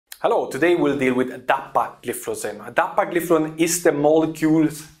Hello, today we'll deal with Dapagliflozin. Dapagliflozin is the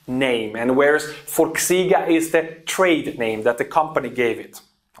molecule's name, and whereas Forxiga is the trade name that the company gave it.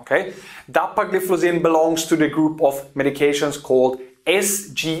 Okay? Dapagliflozin belongs to the group of medications called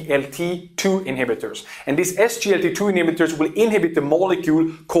Sglt2 inhibitors. And these Sglt2 inhibitors will inhibit the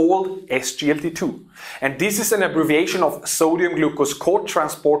molecule called Sglt2. And this is an abbreviation of sodium glucose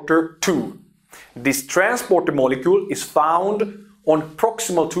cotransporter 2. This transporter molecule is found on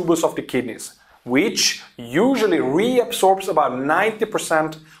proximal tubules of the kidneys, which usually reabsorbs about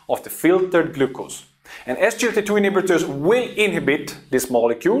 90% of the filtered glucose. And Sglt2 inhibitors will inhibit this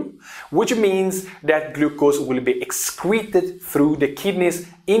molecule, which means that glucose will be excreted through the kidneys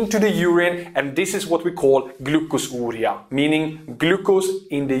into the urine, and this is what we call glucosouria, meaning glucose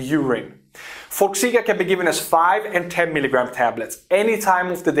in the urine. Forxiga can be given as 5 and 10 milligram tablets any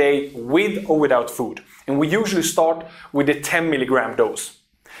time of the day with or without food. And we usually start with the 10 milligram dose.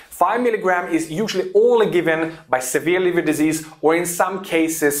 5 milligram is usually only given by severe liver disease or in some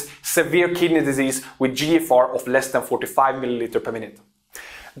cases severe kidney disease with GFR of less than 45 milliliter per minute.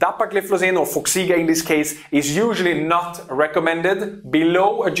 Dapagliflozin, or Forxiga in this case, is usually not recommended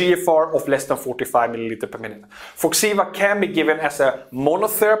below a GFR of less than 45 milliliter per minute. Forxiga can be given as a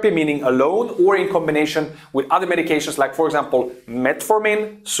monotherapy, meaning alone, or in combination with other medications like, for example,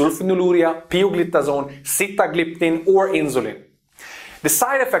 metformin, sulfonylurea, pioglitazone, sitagliptin, or insulin. The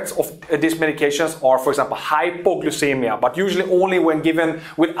side effects of these medications are, for example, hypoglycemia, but usually only when given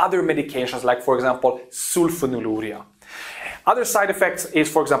with other medications like, for example, sulfonylurea. Other side effects is,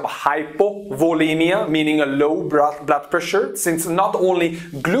 for example, hypovolemia, meaning a low blood pressure, since not only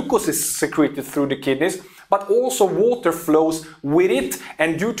glucose is secreted through the kidneys, but also water flows with it,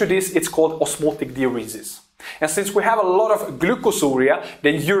 and due to this it's called osmotic diuresis. And since we have a lot of glucosouria,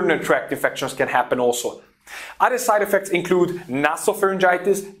 then urinary tract infections can happen also. Other side effects include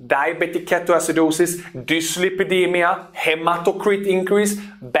nasopharyngitis, diabetic ketoacidosis, dyslipidemia, hematocrit increase,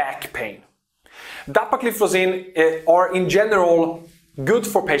 back pain. Dapagliflozin are in general good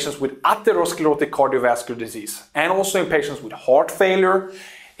for patients with atherosclerotic cardiovascular disease, and also in patients with heart failure,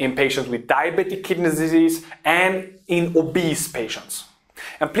 in patients with diabetic kidney disease, and in obese patients.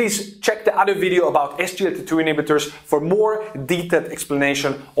 And please check the other video about Sglt2 inhibitors for more detailed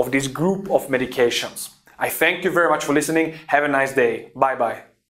explanation of this group of medications. I thank you very much for listening. Have a nice day. Bye bye.